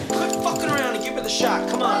shot.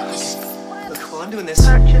 Come on. Look, while I'm doing this,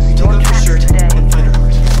 Purchase you take your off your tracks shirt today. and find her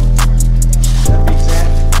heart. Gotta be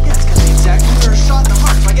exact. Yeah, it's gotta be exact. You were shot in the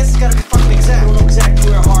heart, so I guess it's gotta be fucking exact. I don't know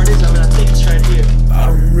exactly where her heart is. I mean, I think it's right here. I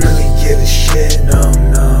don't really give a shit, no,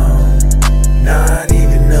 no. Not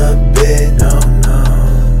even a bit, no, no.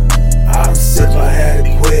 I don't sip, I had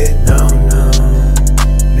to quit, no, no.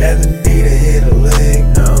 Never need to hit a lick,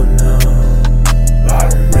 no, no.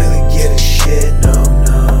 I don't really give a shit, no,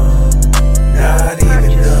 no. Not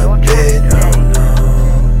even a bit, no, no.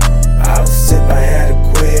 I don't sip, I had to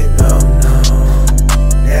quit, no, no.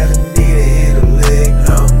 Never need to hit a lick,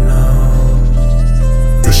 no, no.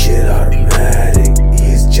 This shit automatic,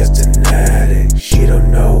 he's just an addict. She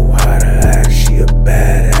don't know how to act, she a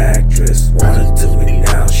bad actress. Wanna do it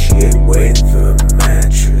now, she ain't waiting for a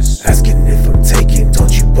mattress. Asking if I'm taking,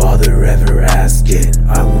 don't you bother ever asking.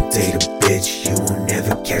 I won't date a bitch, you won't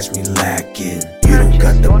ever catch me lacking. You don't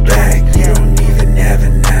got the bag, you don't even have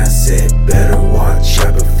an asset. Better watch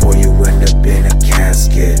out before you end up in a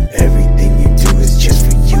casket. Everything you do is just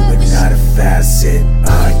for you and not a facet.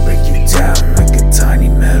 I break you down like a tiny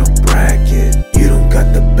metal bracket. You don't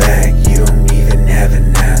got the bag, you don't even have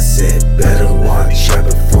an asset. Better watch out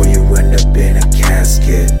before you end up in a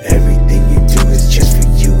casket. Everything you do is just for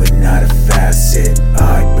you and not a facet.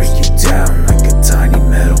 I break you down like a tiny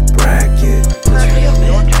metal bracket. Hurry up,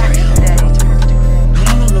 man. Hurry up.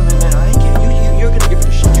 No, man. I ain't giving you're gonna give her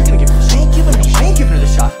the shot. You're gonna give her the shot. I ain't giving her the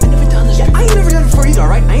shot. I never done this before. I ain't never done it before either,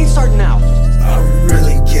 alright? I ain't starting now. I don't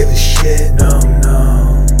really give a shit, no,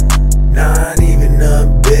 no. Not even a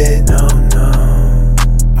bit, no, no.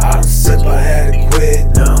 I don't sip, I had to quit,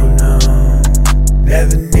 no, no.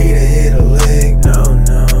 Never need to hit a lick, no,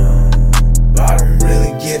 no. I don't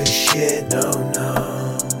really give a shit, no,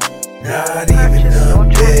 no. Not even a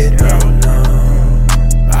bit, no, no.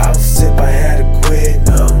 I don't sip, I had to quit,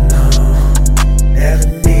 no, no. Never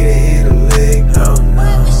need to hit a lick, no, no.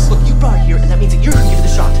 Look, you brought her here, and that means that you're gonna give her the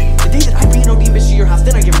shot. The day that I bring an OD bitch to your house,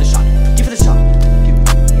 then I give her the shot. Give her the shot. Give it.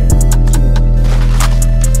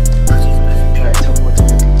 Alright, tell me what to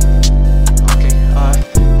do. Okay,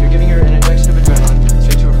 you're giving her an injection of adrenaline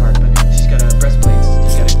straight to her heart, but she's got a breastplate.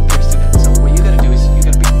 She's got a pierce through that. So what you gotta do is you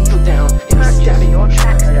gotta be kneel down and stab Purchase it. your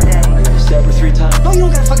tracks I today. gotta stab her 3 times. No, you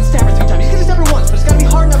don't gotta fucking stab her 3 times. You gotta stab her once, but it's gotta be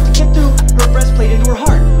hard enough to get through her breastplate into her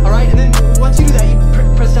heart. Alright, and then once you do that, you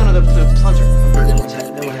press down on the plunger. Then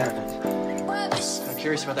what happens? I'm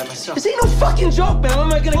curious about that myself. This ain't no fucking joke, man.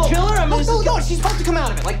 Am I gonna kill her? No, she's supposed to come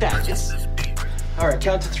out of it like that. It's... Alright,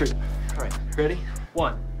 count to 3. Alright, ready?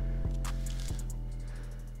 1.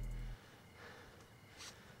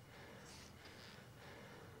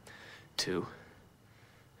 2.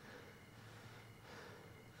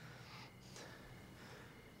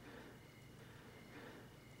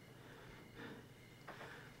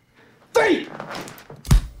 3!